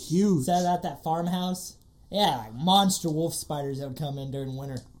thing was huge. Seth at that farmhouse. Yeah, like monster wolf spiders that would come in during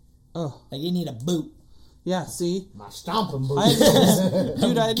winter. Oh, Like you need a boot. yeah, see? My stomping I had boots. to use,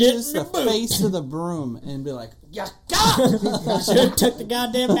 dude, I'd Get use in the the boot. face of the broom and be like, yeah, Should have took the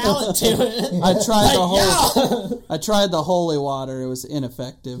goddamn mallet to it. I tried the Like, whole, I tried the holy water. It was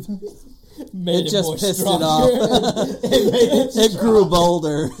ineffective. Made It just more pissed stronger. it off. It grew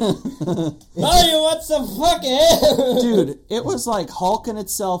bolder. Oh, you want some fucking Dude, it was like hulking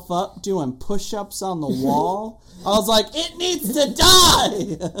itself up, doing push-ups on the wall. I was like, it needs to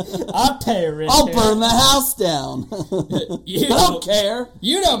die! I'll pay rent. I'll burn the house down. You I don't care.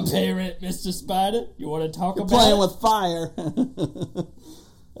 You don't pay rent, Mr. Spider. You want to talk about Playing it? with fire.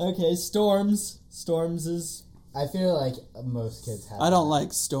 Okay, storms. Storms is... I feel like most kids have. I don't that.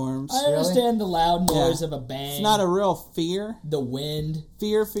 like storms. I understand the loud noise Yeah. of a bang. It's not a real fear. The wind.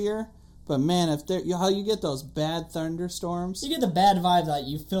 Fear. But man, if there, how you get those bad thunderstorms, You get the bad vibe that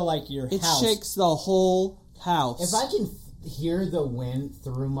you feel like your it house... shakes the whole house. If I can hear the wind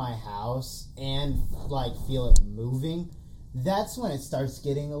through my house and like feel it moving, that's when it starts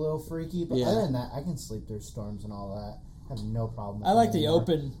getting a little freaky. But Yeah. other than that, I can sleep through storms and all that. I have no problem with I like it the anymore.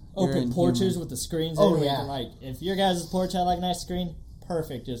 open inhuman. porches with the screens. Oh, in, where you yeah. can, like, if your guys' porch had like a nice screen,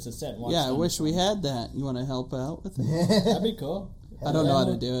 perfect just to sit and watch. yeah, I wish we thunderstorms. had that. You want to help out with it? That'd be cool. I don't know how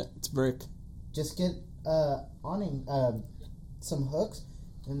to do it. It's brick. Just get awning, some hooks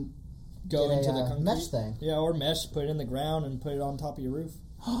and Go get into a the concrete. mesh thing. Yeah, or mesh. Put it in the ground and put it on top of your roof.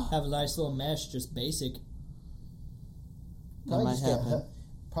 Have a nice little mesh, just basic. That might just get happen.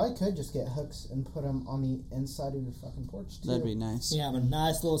 probably could just get hooks and put them on the inside of your fucking porch too. That'd be nice. You have a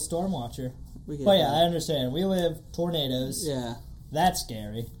nice little storm watcher. We get But yeah, I that. understand. We live tornadoes. Yeah. That's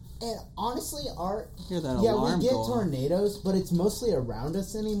scary. And honestly, Hear that yeah, alarm we get go off. tornadoes, but it's mostly around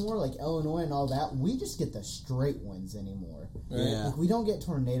us anymore, like Illinois and all that. We just get the straight winds anymore. Yeah. Like, we don't get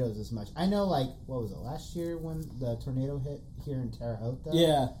tornadoes as much. I know, like, what was it, last year when the tornado hit here in Terre Haute?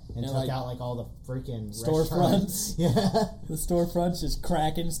 Yeah. And took like, out, like, all the freaking storefronts. restaurants. Yeah. The storefronts just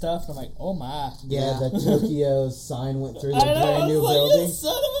cracking stuff. And I'm like, oh my. Yeah, the Tokyo sign went through the I know, brand I new was like, building. you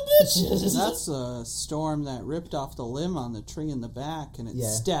son of a bitch. That's a storm that ripped off the limb on the tree in the back and it Yeah.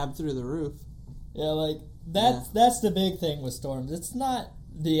 stabbed through the roof. Yeah, like that's the big thing with storms. It's not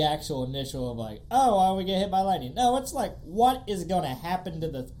the actual initial of like, oh, I would get hit by lightning. No, it's like, what is going to happen to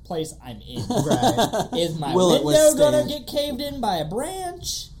the place I'm in? Right. Is my Will it window going to withstand? get caved in by a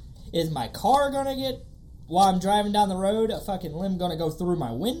branch? Is my car going to get, while I'm driving down the road, a fucking limb going to go through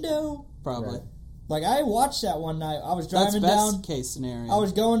my window? Probably. Right. Like, I watched that one night. I was That's driving best down. case scenario. I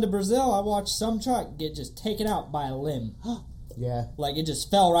was going to Brazil. I watched some truck get just taken out by a limb. Yeah. Like, it just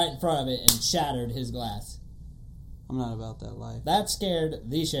fell right in front of it and shattered his glass. I'm not about that life. That scared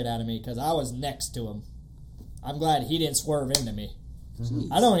the shit out of me because I was next to him. I'm glad he didn't swerve into me. Jeez.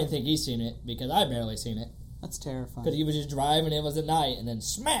 I don't even think he's seen it because I barely seen it. That's terrifying. Because he was just driving, it was at night, and then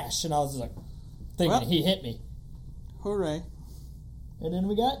smash, and I was just like, thinking Well. he hit me. Hooray. And then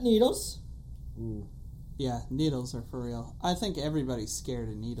we got needles. Ooh. Yeah, needles are for real. I think everybody's scared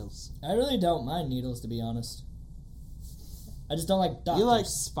of needles. I really don't mind needles, to be honest. I just don't like doctors. You like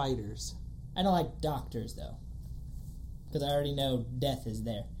spiders. I don't like doctors, though. Because I already know death is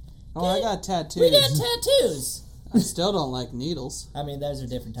there. Oh, I got tattoos. We got tattoos! I still don't like needles. I mean, those are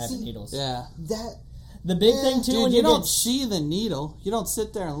different type of See, needles. Yeah. That. The big thing, too, Dude, when you you don't get... see the needle. You don't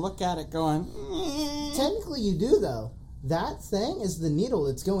sit there and look at it going, Technically, you do, though. That thing is the needle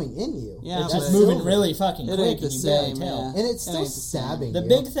that's going in you. Yeah, It's but just moving silver. really fucking It quick, ain't the and you barely same, tell. yeah. And it's It still ain't the same. stabbing The you.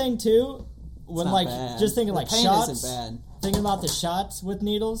 big thing, too, when, not like, bad. just thinking, The like, pain shots... isn't bad. Thinking about the shots with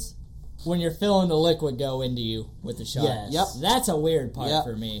needles, when you're feeling the liquid go into you with the shot. Yes. Yep. That's a weird part Yep.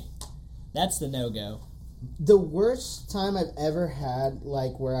 for me. That's the no-go. The worst time I've ever had,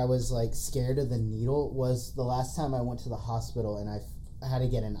 like, where I was, like, scared of the needle was the last time I went to the hospital and I had to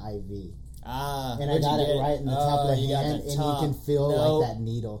get an IV. Ah, And I where'd you got get it right in the top of the you got hand, the and top. you can feel, Nope. like, that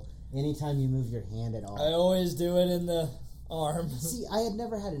needle anytime you move your hand at all. I always do it in the arm. See, I had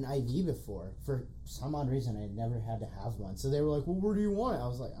never had an IV before. For some odd reason, I had never had to have one. So they were like, well, where do you want it? I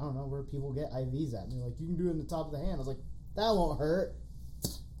was like, I don't know, where people get IVs at. And they're like, you can do it in the top of the hand. I was like, that won't hurt.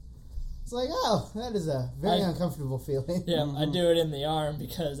 It's like, oh, that is a very uncomfortable feeling. Yeah, I do it in the arm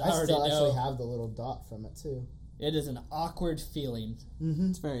because I, I already still know actually have the little dot from it, too. it is an awkward feeling.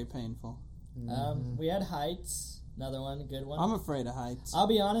 It's very painful. We had heights. Another one, good one. I'm afraid of heights. I'll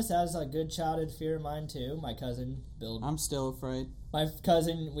be honest, that was a good childhood fear of mine too. My cousin built. I'm still afraid. My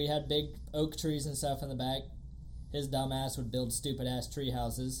cousin, we had big oak trees and stuff in the back. His dumbass would build stupid ass tree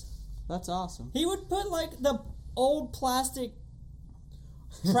houses. That's awesome. He would put like the old plastic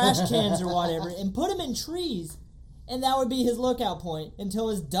trash cans or whatever and put them in trees, and that would be his lookout point until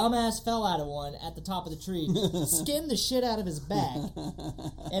his dumbass fell out of one at the top of the tree, skinned the shit out of his back,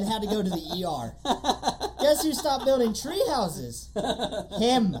 and had to go to the ER. Guess who stopped building tree houses?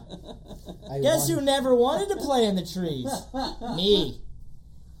 Him. Guess who never wanted to play in the trees? Me.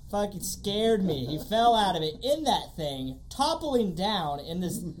 fucking scared me. He fell out of it in that thing, toppling down in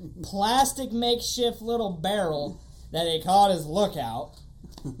this plastic makeshift little barrel that they called his lookout,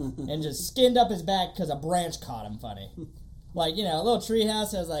 and just skinned up his back because a branch caught him funny. Like, you know, a little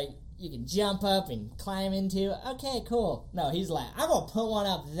treehouse has like, you can jump up and climb into. Okay, cool. No, he's like, I'm going to put one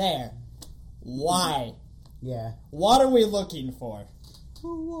up there. Why? Yeah. What are we looking for?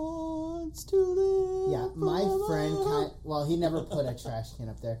 Who wants to live? Yeah, my friend well, he never put a trash can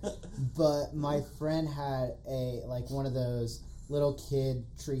up there, but my friend had one of those little kid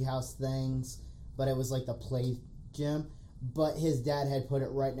treehouse things, but it was like the play gym, but his dad had put it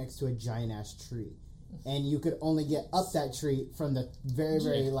right next to a giant ass tree, and you could only get up that tree from the very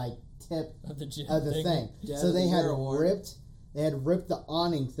tip Of the of the thing. Yeah, So they had the award. ripped the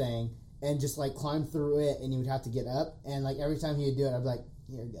awning thing and just like climbed through it, and you would have to get up, and like every time he would do it, I'd be like,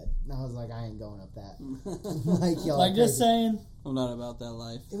 "You're good." And I was like, "I ain't going up that." Like, yo, Like, just crazy. saying, I'm not about that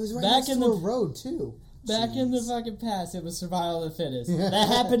life. It was right Back next in to the- a road too. back in the Jeez. fucking past, it was survival of the fittest. That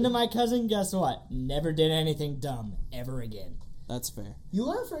happened to my cousin, guess what? Never did anything dumb ever again. That's fair. You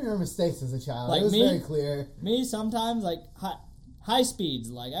learn from your mistakes as a child. Like it was me? very clear. Me, sometimes, like, high speeds,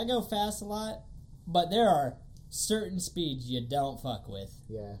 like, I go fast a lot, but there are certain speeds you don't fuck with.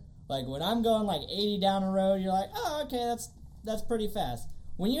 Yeah. Like, when I'm going, like, 80 down a road, you're like, oh, okay, that's pretty fast.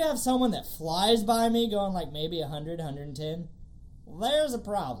 When you have someone that flies by me going, like, maybe 100, 110, there's a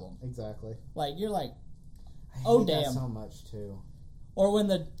problem. Exactly. Like, you're like, I hate Oh, that damn. so much too. or when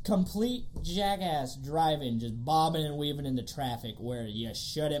the complete jackass driving, just bobbing and weaving into traffic where you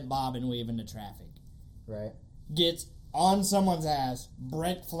shouldn't bob and weave into traffic, Right. gets on someone's ass,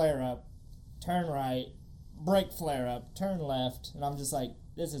 brake flare up, turn right, brake flare up, turn left, and I'm just like,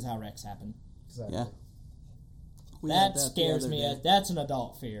 this is how wrecks happen. Exactly. Yeah. We had That the scares other me. day. That's an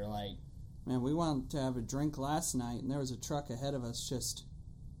adult fear. Like, Man, we wanted to have a drink last night, and there was a truck ahead of us just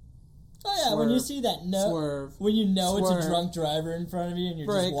oh yeah, when you Swerve, see that swerve. when you know it's swerve. a drunk driver in front of you, and you're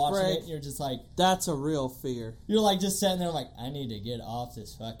Brake, just watching brake. it, and you're just like, That's a real fear. you're like just sitting there like, I need to get off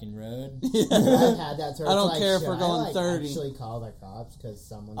this fucking road. I've had that. Where I it's don't like, care if should we're going I, 30. Actually, call the cops because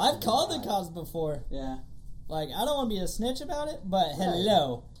someone. I've called the cops before. Yeah. Like, I don't want to be a snitch about it, but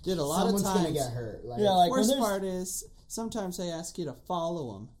hello. Dude, a lot Someone's of times. gonna get hurt. Like, Yeah, like when Worst there's part is sometimes they ask you to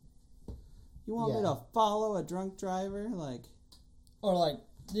follow them. You want me Yeah. to follow a drunk driver? Like, or like,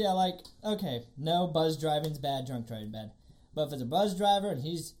 yeah, like, okay, no, buzz driving's bad, drunk driving bad. But if it's a buzz driver and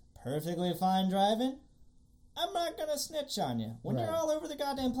he's perfectly fine driving, I'm not gonna snitch on you. When you're Right. all over the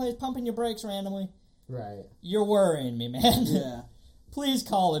goddamn place pumping your brakes randomly, right. you're worrying me, man. yeah. Please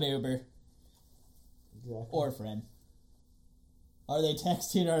call an Uber Exactly. or a friend. Are they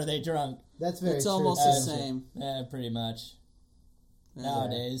texting or are they drunk? That's very It's true. almost too. the same. Pretty much. Yeah.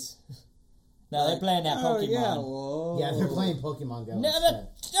 Nowadays. Now they're playing that Oh, Pokemon. yeah, whoa. Yeah, they're playing Pokemon Go. Never,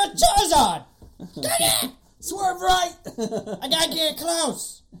 instead. Charizard! Swerve right! I gotta get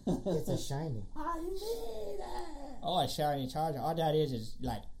close! It's a shiny. Oh, a shiny Charizard. All that is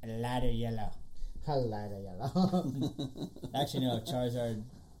like a lighter yellow. Hello, yellow. Actually, no, Charizard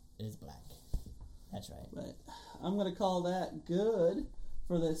is black. That's right. But I'm going to call that good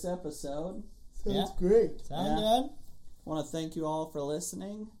for this episode. Yeah. Sounds great. Sound Yeah. good? I want to thank you all for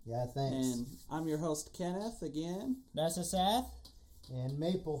listening. Yeah, thanks. And I'm your host, Kenneth, again. That's a Seth. And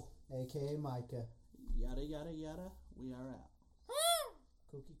Maple, aka Micah. Yada, yada, yada. We are out.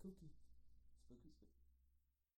 Cookie, cookie.